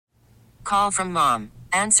Call from mom.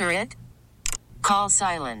 Answer it. Call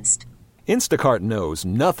silenced. Instacart knows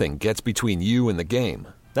nothing gets between you and the game.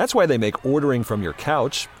 That's why they make ordering from your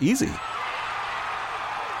couch easy.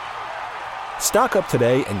 Stock up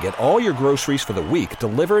today and get all your groceries for the week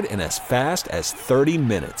delivered in as fast as 30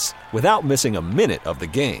 minutes without missing a minute of the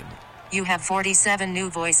game. You have 47 new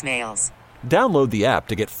voicemails. Download the app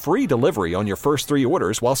to get free delivery on your first 3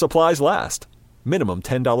 orders while supplies last. Minimum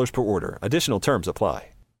 $10 per order. Additional terms apply.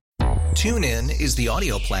 TuneIn is the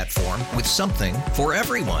audio platform with something for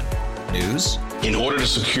everyone. News. In order to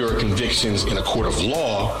secure convictions in a court of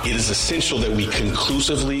law, it is essential that we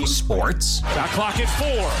conclusively. Sports. Got clock at 4.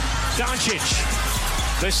 Doncic.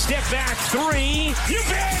 The step back 3. You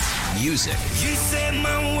bet. Music. You set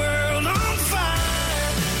my world on fire.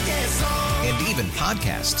 Yes, and even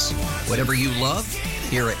podcasts. Whatever you love,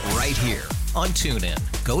 hear it right here on TuneIn.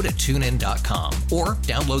 Go to TuneIn.com or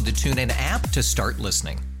download the TuneIn app to start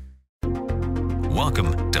listening.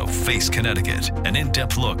 Welcome to Face Connecticut, an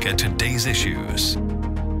in-depth look at today's issues.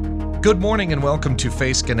 Good morning and welcome to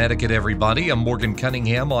Face Connecticut, everybody. I'm Morgan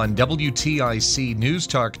Cunningham on WTIC News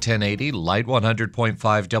Talk 1080, Light 100.5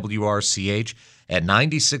 WRCH at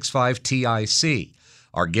 96.5 TIC.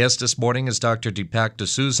 Our guest this morning is Dr. Deepak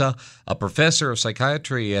D'Souza, a professor of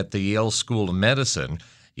psychiatry at the Yale School of Medicine.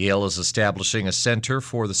 Yale is establishing a center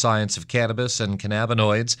for the science of cannabis and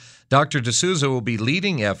cannabinoids. Dr. D'Souza will be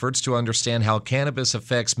leading efforts to understand how cannabis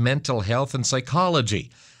affects mental health and psychology.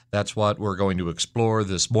 That's what we're going to explore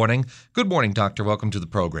this morning. Good morning, Doctor. Welcome to the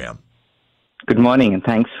program. Good morning, and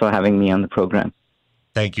thanks for having me on the program.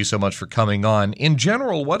 Thank you so much for coming on. In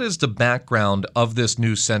general, what is the background of this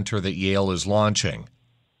new center that Yale is launching?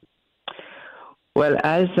 Well,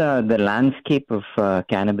 as the landscape of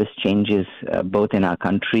cannabis changes both in our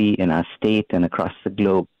country, in our state, and across the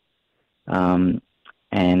globe, and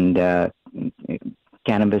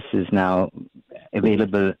cannabis is now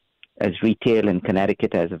available as retail in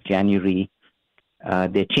Connecticut as of January,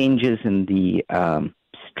 there are changes in the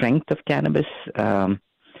strength of cannabis, and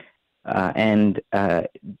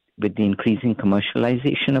with the increasing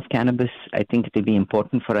commercialization of cannabis, I think it will be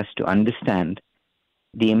important for us to understand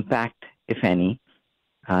the impact, if any,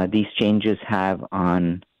 these changes have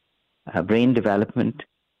on brain development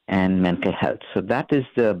and mental health. So that is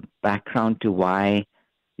the background to why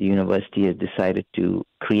the university has decided to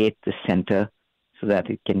create this center so that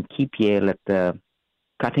it can keep Yale at the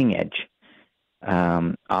cutting edge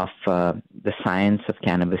of the science of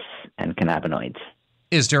cannabis and cannabinoids.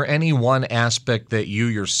 Is there any one aspect that you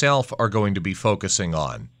yourself are going to be focusing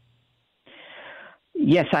on?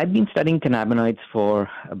 Yes, I've been studying cannabinoids for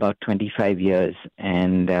about 25 years,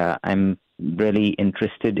 and I'm really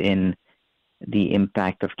interested in the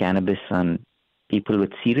impact of cannabis on people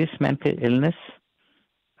with serious mental illness,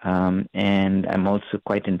 and I'm also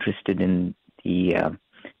quite interested in the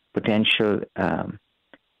potential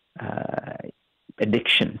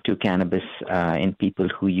addiction to cannabis in people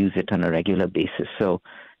who use it on a regular basis. So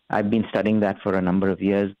I've been studying that for a number of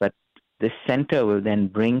years, but this center will then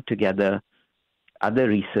bring together other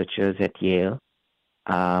researchers at Yale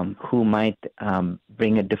who might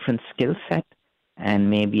bring a different skill set and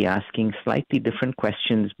may be asking slightly different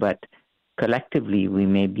questions, but collectively we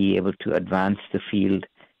may be able to advance the field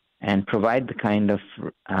and provide the kind of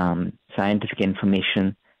scientific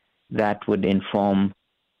information that would inform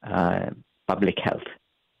public health.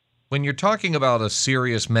 When you're talking about a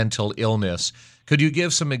serious mental illness, could you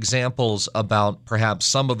give some examples about perhaps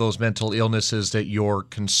some of those mental illnesses that you're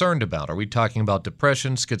concerned about? Are we talking about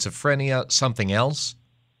depression, schizophrenia, something else?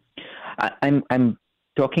 I'm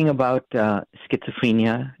talking about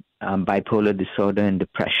schizophrenia, bipolar disorder, and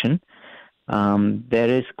depression. There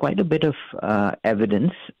is quite a bit of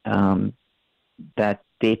evidence that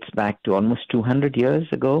dates back to almost 200 years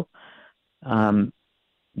ago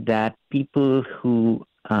that people who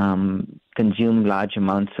consume large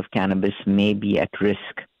amounts of cannabis may be at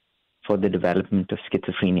risk for the development of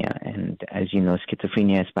schizophrenia. And as you know,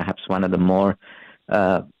 schizophrenia is perhaps one of the more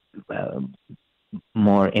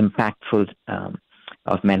impactful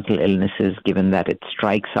of mental illnesses, given that it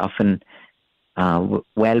strikes often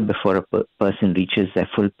well before a person reaches their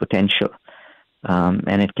full potential.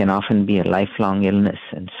 And it can often be a lifelong illness.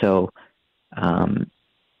 And so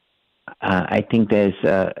I think there's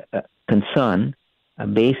a concern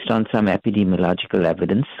based on some epidemiological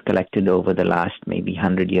evidence collected over the last maybe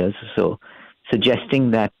 100 years or so, suggesting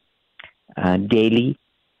that daily,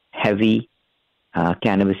 heavy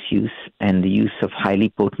cannabis use and the use of highly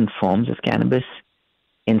potent forms of cannabis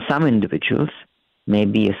in some individuals may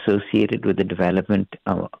be associated with the development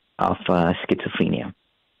of schizophrenia.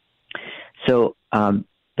 So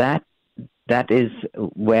that that is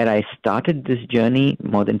where I started this journey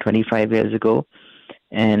more than 25 years ago.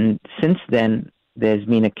 And since then, there's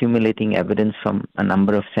been accumulating evidence from a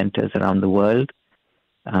number of centers around the world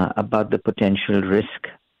about the potential risk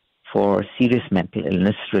for serious mental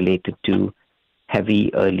illness related to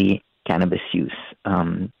heavy early cannabis use.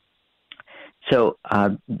 So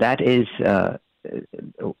that is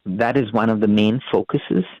one of the main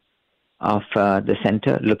focuses of the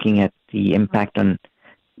center, looking at the impact on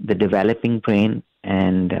the developing brain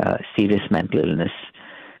and serious mental illness.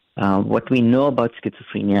 What we know about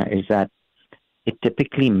schizophrenia is that it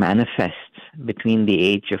typically manifests between the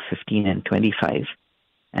age of 15 and 25,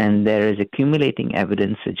 and there is accumulating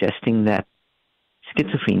evidence suggesting that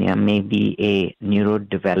schizophrenia may be a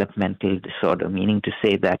neurodevelopmental disorder, meaning to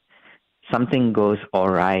say that something goes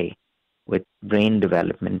awry with brain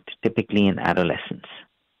development, typically in adolescence.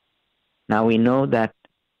 Now, we know that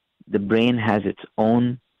the brain has its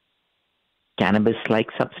own cannabis-like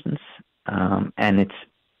substance,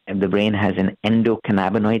 and the brain has an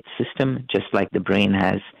endocannabinoid system, just like the brain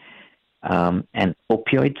has an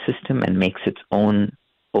opioid system and makes its own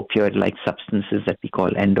opioid-like substances that we call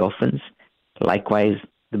endorphins. Likewise,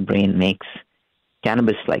 the brain makes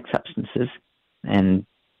cannabis-like substances, and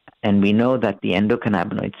we know that the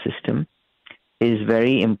endocannabinoid system is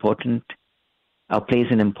very important, plays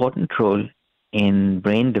an important role in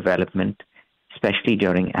brain development, especially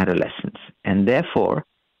during adolescence. And therefore,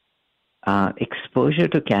 exposure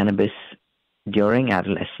to cannabis during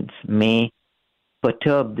adolescence may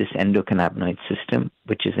perturb this endocannabinoid system,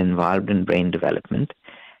 which is involved in brain development.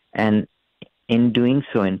 And in doing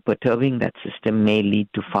so, in perturbing that system, may lead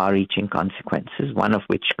to far-reaching consequences, one of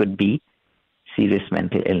which could be serious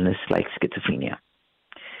mental illness like schizophrenia.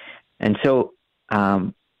 And so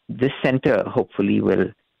this center hopefully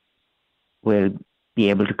will be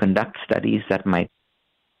able to conduct studies that might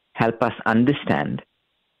help us understand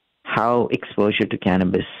how exposure to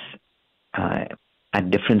cannabis at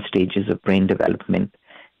different stages of brain development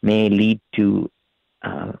may lead to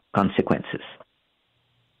consequences.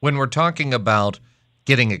 When we're talking about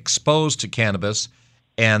getting exposed to cannabis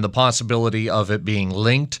and the possibility of it being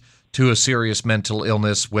linked to a serious mental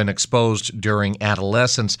illness when exposed during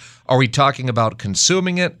adolescence, are we talking about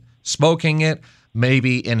consuming it, smoking it,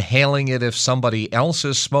 maybe inhaling it if somebody else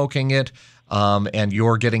is smoking it, and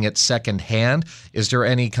you're getting it secondhand? Is there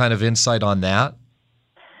any kind of insight on that?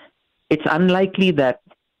 It's unlikely that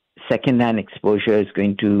secondhand exposure is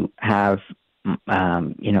going to have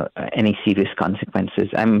any serious consequences.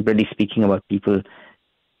 I'm really speaking about people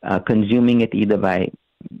consuming it either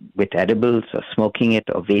with edibles or smoking it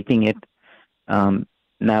or vaping it.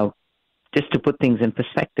 Now, just to put things in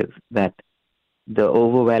perspective, that the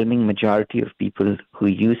overwhelming majority of people who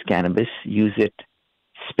use cannabis use it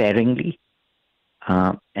sparingly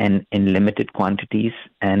and in limited quantities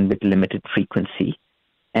and with limited frequency.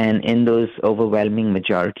 And in those overwhelming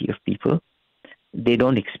majority of people, they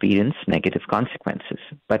don't experience negative consequences.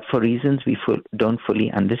 But for reasons we don't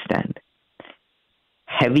fully understand,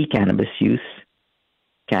 heavy cannabis use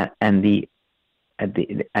and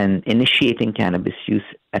initiating cannabis use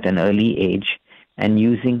at an early age and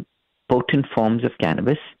using potent forms of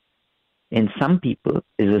cannabis in some people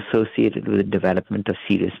is associated with the development of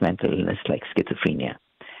serious mental illness like schizophrenia.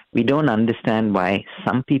 We don't understand why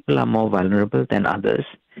some people are more vulnerable than others,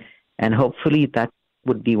 and hopefully that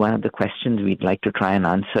would be one of the questions we'd like to try and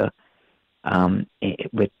answer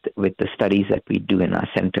with the studies that we do in our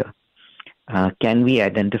center. Can we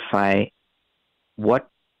identify what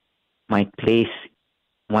might place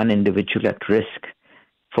one individual at risk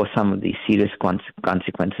for some of these serious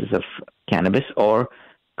consequences of cannabis? Or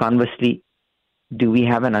conversely, do we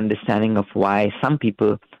have an understanding of why some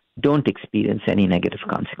people don't experience any negative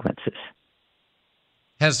consequences?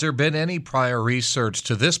 Has there been any prior research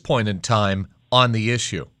to this point in time on the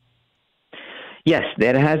issue? Yes,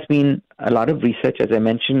 there has been a lot of research. As I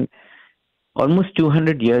mentioned, almost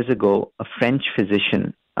 200 years ago, a French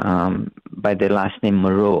physician by the last name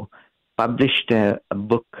Moreau published a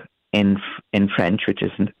book in French, which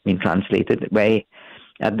has been translated, where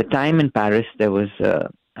at the time in Paris, there was a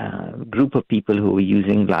group of people who were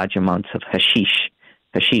using large amounts of hashish.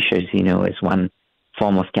 Hashish, as you know, is one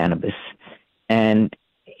form of cannabis. And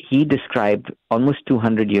he described almost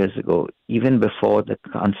 200 years ago, even before the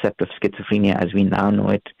concept of schizophrenia as we now know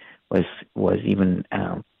it was even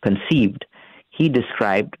conceived, he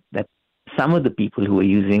described that some of the people who were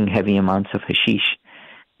using heavy amounts of hashish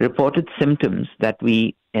reported symptoms that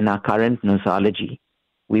we, in our current nosology,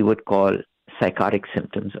 we would call psychotic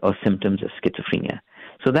symptoms or symptoms of schizophrenia.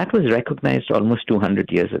 So that was recognized almost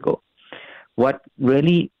 200 years ago. What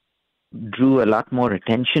really drew a lot more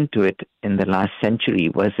attention to it in the last century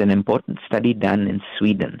was an important study done in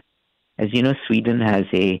Sweden. As you know, Sweden has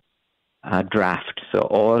a draft, so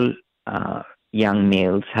all young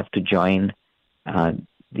males have to join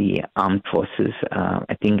the armed forces,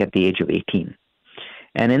 I think at the age of 18.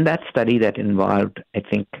 And in that study that involved, I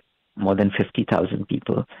think, more than 50,000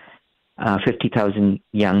 people, 50,000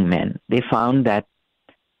 young men, they found that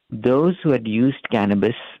those who had used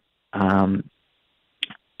cannabis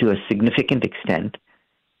to a significant extent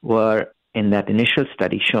were, in that initial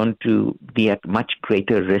study, shown to be at much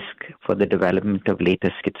greater risk for the development of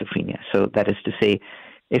later schizophrenia. So that is to say,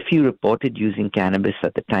 if you reported using cannabis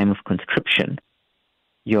at the time of conscription,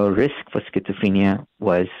 your risk for schizophrenia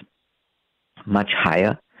was much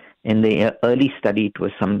higher. In the early study, it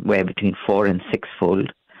was somewhere between 4 and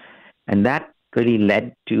 6-fold. And that really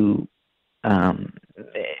led to,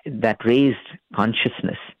 that raised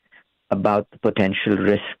consciousness about the potential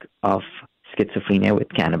risk of schizophrenia with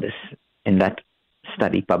cannabis in that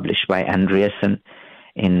study published by Andreasen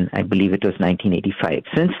in, I believe it was 1985.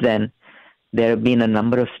 Since then, there have been a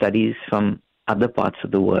number of studies from other parts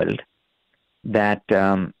of the world that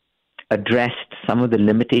addressed some of the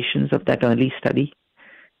limitations of that early study.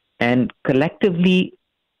 And collectively,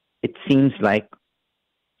 it seems like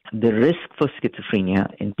the risk for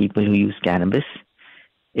schizophrenia in people who use cannabis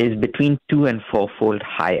is between 2 and 4-fold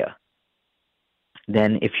higher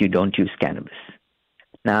than if you don't use cannabis.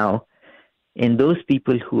 Now, in those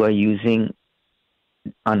people who are using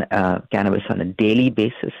cannabis on a daily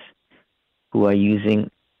basis, who are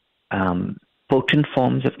using potent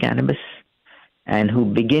forms of cannabis, and who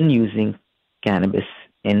begin using cannabis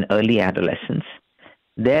in early adolescence,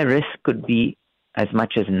 their risk could be as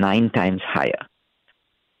much as 9 times higher.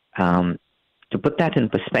 To put that in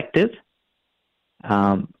perspective,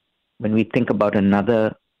 when we think about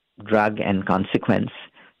another drug and consequence,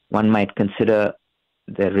 one might consider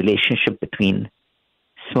the relationship between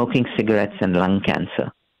smoking cigarettes and lung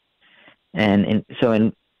cancer. And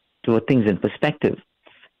to put things in perspective,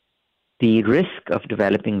 the risk of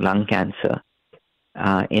developing lung cancer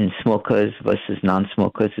in smokers versus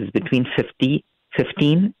non-smokers is between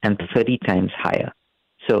 15 and 30 times higher.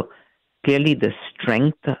 So clearly the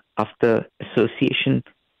strength of the association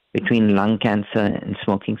between lung cancer and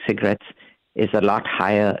smoking cigarettes is a lot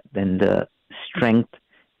higher than the strength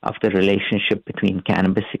of the relationship between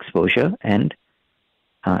cannabis exposure and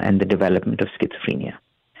the development of schizophrenia.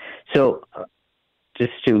 So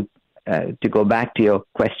just to go back to your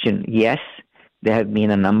question, yes, there have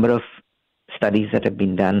been a number of studies that have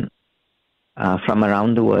been done from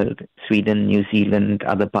around the world, Sweden, New Zealand,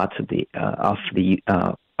 other parts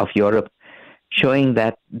of Europe, showing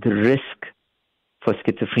that the risk for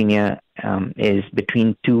schizophrenia is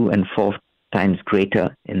between 2 and 4 times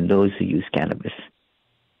greater in those who use cannabis.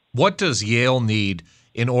 What does Yale need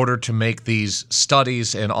in order to make these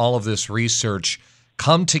studies and all of this research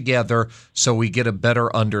come together so we get a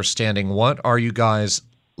better understanding? What are you guys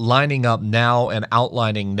lining up now and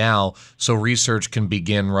outlining now so research can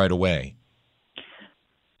begin right away?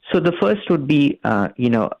 So the first would be,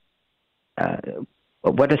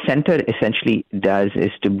 what a center essentially does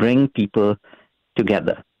is to bring people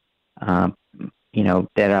together.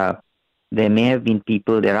 There may have been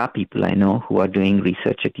people, there are people I know who are doing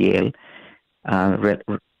research at Yale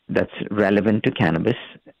that's relevant to cannabis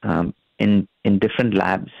in different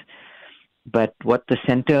labs. But what the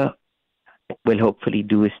center will hopefully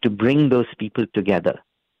do is to bring those people together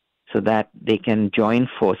so that they can join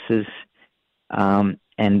forces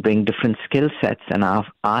and bring different skill sets and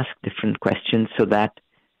ask different questions so that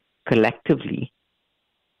collectively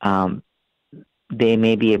they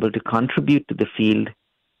may be able to contribute to the field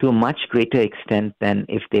to a much greater extent than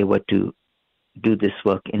if they were to do this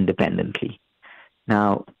work independently.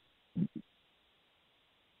 Now,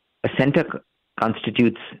 a center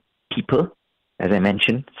constitutes people, as I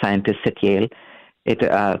mentioned, scientists at Yale. It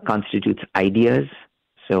constitutes ideas.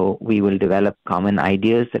 So we will develop common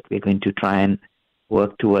ideas that we're going to try and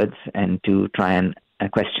work towards and to try and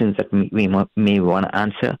questions that we may want to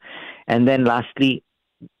answer. And then lastly,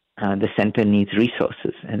 the center needs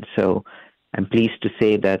resources. And so I'm pleased to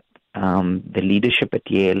say that the leadership at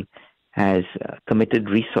Yale has committed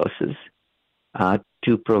resources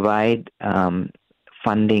to provide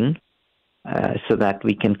funding so that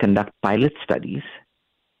we can conduct pilot studies,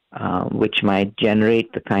 which might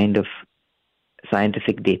generate the kind of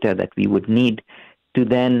scientific data that we would need to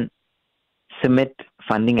then submit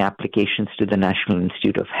funding applications to the National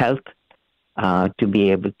Institute of Health to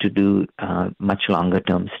be able to do much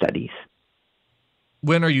longer-term studies.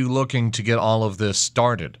 When are you looking to get all of this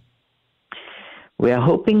started? We are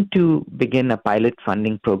hoping to begin a pilot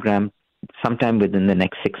funding program sometime within the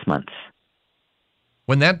next 6 months.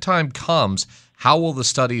 When that time comes, how will the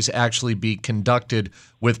studies actually be conducted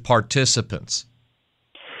with participants?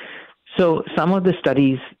 So some of the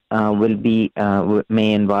studies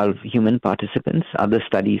may involve human participants. Other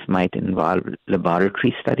studies might involve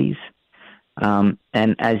laboratory studies.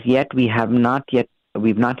 And as yet, we've not yet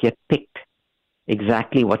picked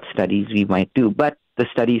exactly what studies we might do. But the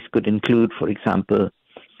studies could include, for example,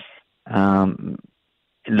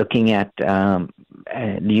 looking at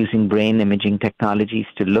using brain imaging technologies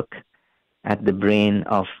to look at the brains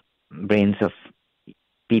of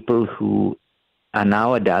people who are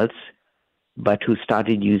now adults, but who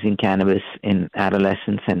started using cannabis in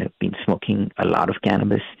adolescence and have been smoking a lot of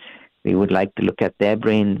cannabis. We would like to look at their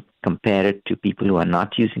brain, compare it to people who are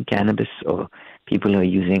not using cannabis or people who are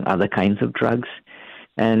using other kinds of drugs.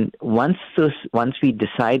 And once we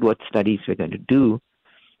decide what studies we're going to do,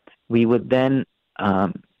 we would then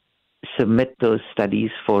submit those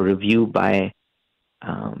studies for review by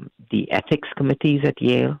the ethics committees at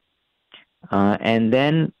Yale. And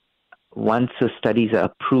then once the studies are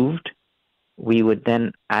approved, we would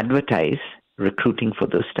then advertise recruiting for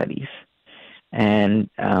those studies. And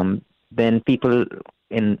then people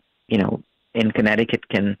in Connecticut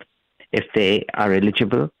can, if they are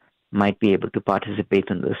eligible, might be able to participate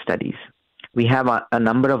in those studies. We have a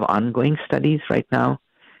number of ongoing studies right now.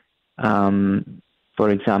 For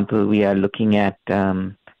example, we are looking at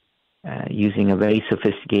using a very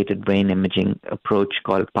sophisticated brain imaging approach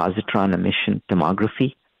called positron emission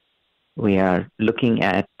tomography. We are looking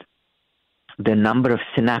at the number of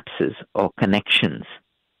synapses or connections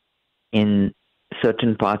in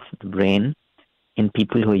certain parts of the brain in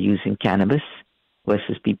people who are using cannabis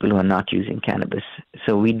versus people who are not using cannabis.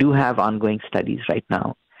 So we do have ongoing studies right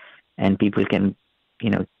now, and people can,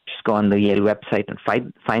 just go on the Yale website and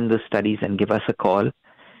find those studies and give us a call.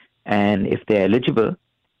 And if they're eligible,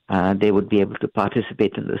 they would be able to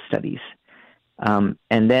participate in those studies. And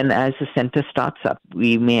then as the center starts up,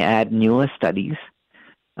 we may add newer studies,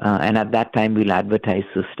 and at that time we'll advertise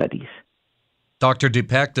those studies. Dr.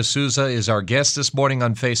 Deepak D'Souza is our guest this morning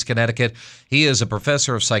on Face Connecticut. He is a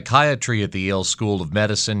professor of psychiatry at the Yale School of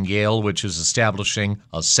Medicine, Yale, which is establishing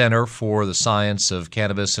a center for the science of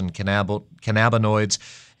cannabis and cannabinoids,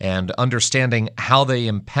 and understanding how they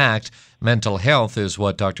impact mental health is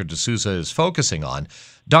what Dr. D'Souza is focusing on.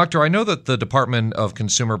 Doctor, I know that the Department of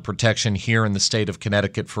Consumer Protection here in the state of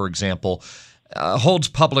Connecticut, for example, holds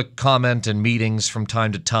public comment and meetings from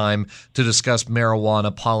time to time to discuss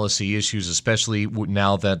marijuana policy issues, especially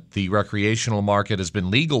now that the recreational market has been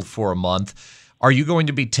legal for a month. Are you going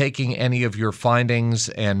to be taking any of your findings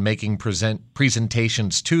and making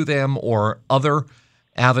presentations to them, or other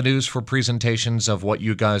avenues for presentations of what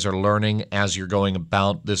you guys are learning as you're going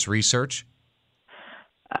about this research?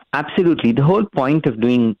 Absolutely. The whole point of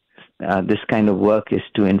doing this kind of work is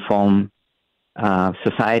to inform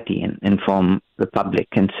society and inform the public.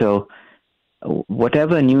 And so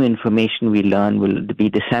whatever new information we learn will be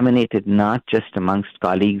disseminated not just amongst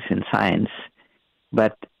colleagues in science,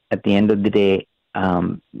 but at the end of the day,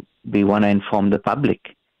 we want to inform the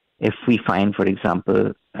public. If we find, for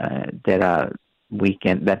example, we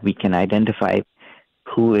can identify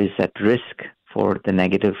who is at risk for the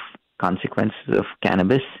negative consequences of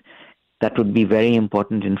cannabis, that would be very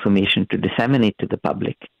important information to disseminate to the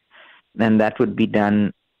public. And that would be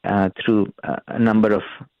done through a number of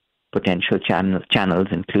potential channels,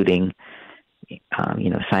 including,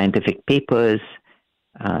 scientific papers,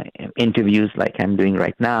 interviews like I'm doing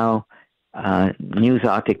right now, news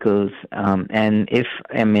articles, and if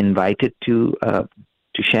I'm invited to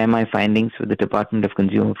share my findings with the Department of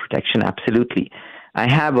Consumer Protection, absolutely.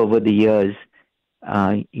 I have over the years,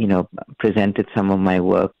 presented some of my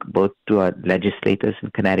work both to our legislators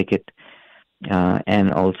in Connecticut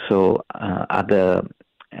and also other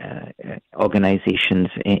organizations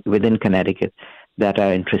within Connecticut that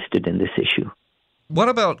are interested in this issue. What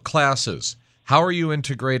about classes? How are you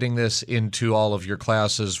integrating this into all of your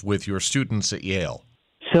classes with your students at Yale?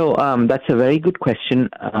 So that's a very good question.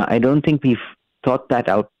 I don't think we've thought that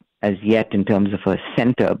out as yet in terms of a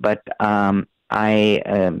center, but I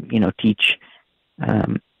teach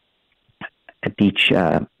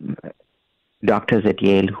doctors at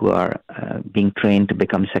Yale who are being trained to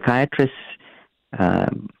become psychiatrists,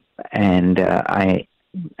 and I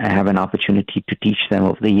have an opportunity to teach them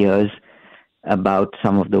over the years about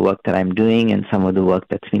some of the work that I'm doing and some of the work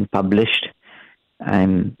that's been published.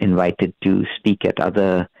 I'm invited to speak at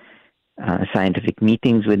other scientific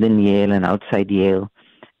meetings within Yale and outside Yale,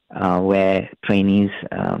 where trainees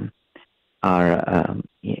are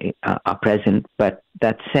present. But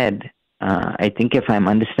that said, I think if I'm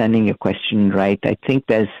understanding your question right, I think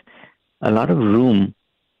there's a lot of room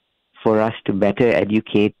for us to better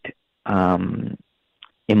educate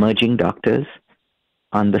emerging doctors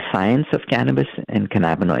on the science of cannabis and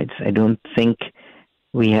cannabinoids. I don't think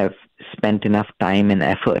we have spent enough time and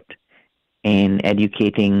effort in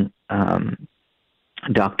educating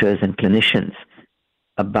doctors and clinicians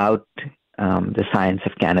about the science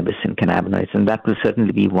of cannabis and cannabinoids, and that will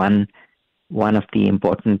certainly be one of the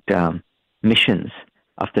important missions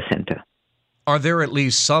of the center. Are there at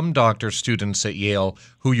least some doctor students at Yale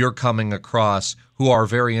who you're coming across who are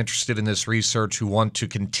very interested in this research, who want to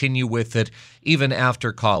continue with it even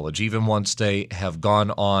after college, even once they have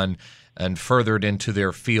gone on and furthered into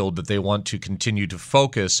their field, that they want to continue to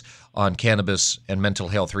focus on cannabis and mental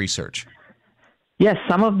health research? Yes,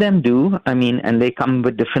 some of them do. I mean, and they come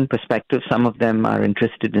with different perspectives. Some of them are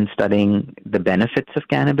interested in studying the benefits of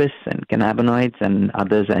cannabis and cannabinoids, and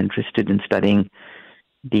others are interested in studying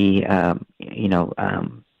the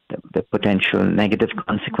potential negative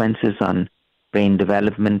consequences on brain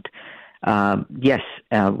development. Yes,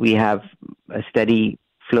 we have a steady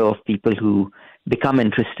flow of people who become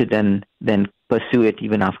interested and then pursue it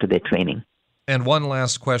even after their training. And one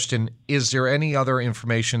last question, is there any other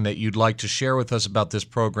information that you'd like to share with us about this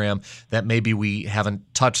program that maybe we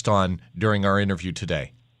haven't touched on during our interview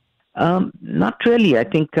today? Not really. I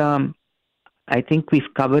think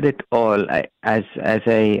we've covered it all. I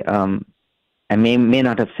may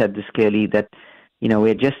not have said this clearly, that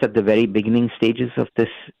we're just at the very beginning stages of this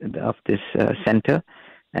center,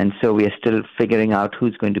 and so we are still figuring out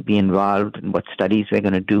who's going to be involved and what studies we're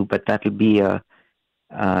going to do. But that will be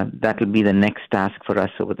the next task for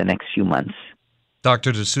us over the next few months.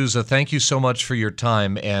 Dr. D'Souza, thank you so much for your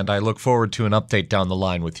time, and I look forward to an update down the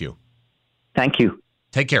line with you. Thank you.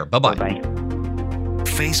 Take care. Bye-bye. Bye-bye.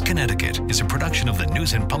 Face Connecticut is a production of the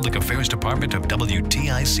News and Public Affairs Department of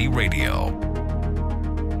WTIC Radio.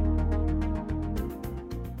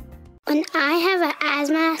 When I have an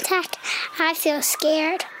asthma attack, I feel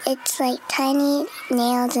scared. It's like tiny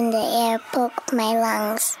nails in the air poke my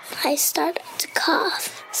lungs. I start to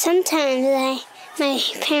cough. Sometimes my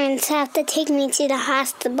parents have to take me to the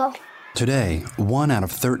hospital. Today, 1 out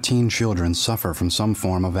of 13 children suffer from some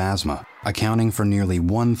form of asthma, accounting for nearly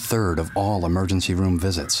 1/3 of all emergency room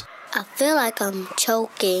visits. I feel like I'm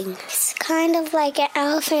choking. It's kind of like an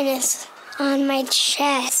elephant is on my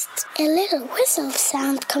chest. A little whistle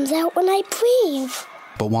sound comes out when I breathe.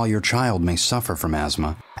 But while your child may suffer from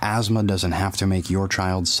asthma doesn't have to make your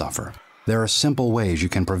child suffer. There are simple ways you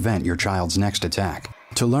can prevent your child's next attack.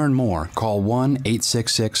 To learn more, call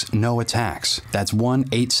 1-866-NO-ATTACKS. That's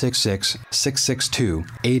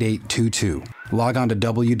 1-866-662-8822. Log on to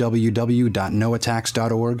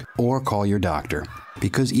www.noattacks.org or call your doctor,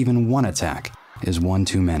 because even one attack is one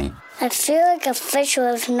too many. I feel like a fish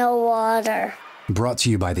with no water. Brought to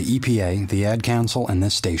you by the EPA, the Ad Council, and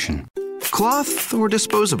this station. Cloth or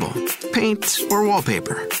disposable? Paint or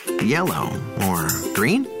wallpaper? Yellow or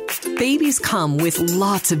green? Babies come with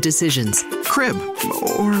lots of decisions. Crib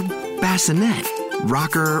or bassinet?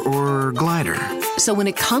 Rocker or glider? So when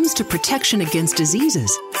it comes to protection against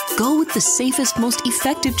diseases, go with the safest, most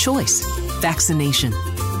effective choice: vaccination.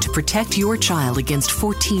 To protect your child against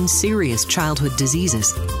 14 serious childhood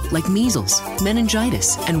diseases like measles,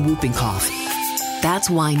 meningitis, and whooping cough. That's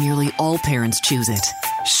why nearly all parents choose it.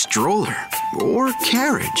 Stroller or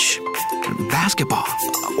carriage? Basketball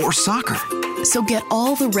or soccer? So get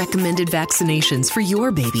all the recommended vaccinations for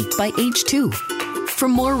your baby by age 2. For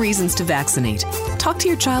more reasons to vaccinate, talk to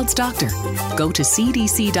your child's doctor. Go to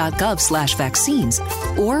cdc.gov/vaccines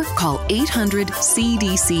or call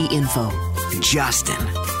 800-CDC-INFO. Justin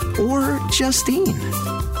or Justine.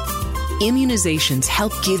 Immunizations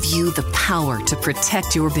help give you the power to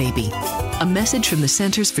protect your baby. A message from the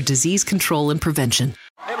Centers for Disease Control and Prevention.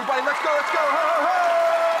 Everybody, let's go.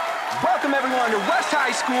 Welcome everyone to West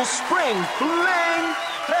High School Spring Fling.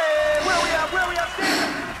 Hey, where we at?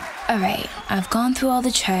 All right, I've gone through all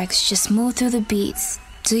the tracks. Just move through the beats.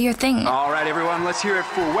 Do your thing. All right, everyone, let's hear it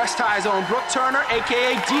for West High's own Brooke Turner,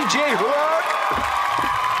 a.k.a. DJ Hook.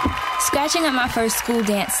 Scratching at my first school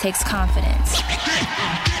dance takes confidence.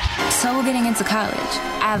 So getting into college,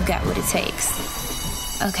 I've got what it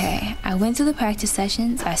takes. Okay, I went through the practice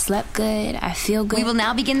sessions. I slept good. I feel good. We will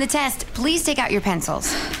now begin the test. Please take out your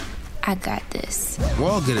pencils. I got this. We're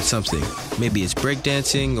all good at something. Maybe it's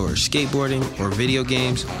breakdancing or skateboarding or video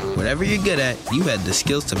games. Whatever you're good at, you had the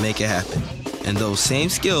skills to make it happen. And those same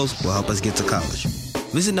skills will help us get to college.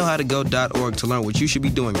 Visit knowhowtogo.org to learn what you should be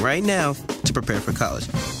doing right now to prepare for college.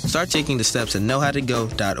 Start taking the steps at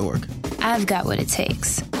knowhowtogo.org. I've got what it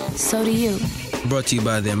takes. So do you. Brought to you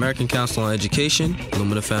by the American Council on Education,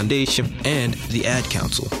 Lumina Foundation, and the Ad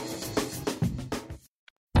Council.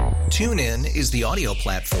 TuneIn is the audio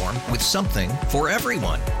platform with something for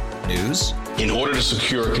everyone. News. In order to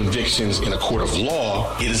secure convictions in a court of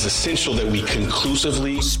law, it is essential that we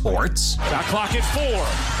conclusively. Sports. Shot clock at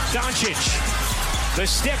 4. Doncic. The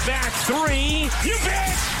step back 3. You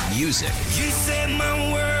bet. Music. You set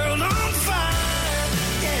my world on fire.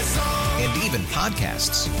 Yes, and even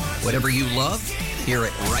podcasts. Whatever you love, hear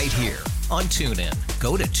it right here on TuneIn.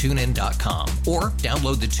 Go to TuneIn.com or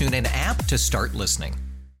download the TuneIn app to start listening.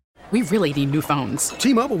 We really need new phones.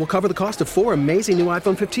 T-Mobile will cover the cost of 4 amazing new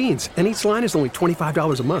iPhone 15s, and each line is only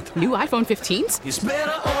 $25 a month. New iPhone 15s? It's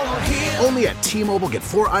better over here. Only at T-Mobile, get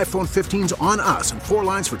 4 iPhone 15s on us and 4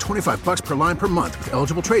 lines for $25 per line per month with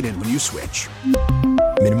eligible trade-in when you switch.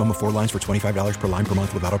 Minimum of 4 lines for $25 per line per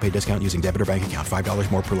month with autopay discount using debit or bank account.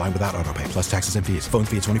 $5 more per line without autopay, plus taxes and fees. Phone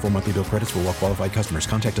fee at 24 monthly bill credits for well-qualified customers.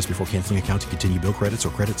 Contact us before canceling account to continue bill credits or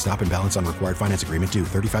credit stop and balance on required finance agreement due.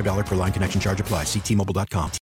 $35 per line connection charge applies. See T-Mobile.com.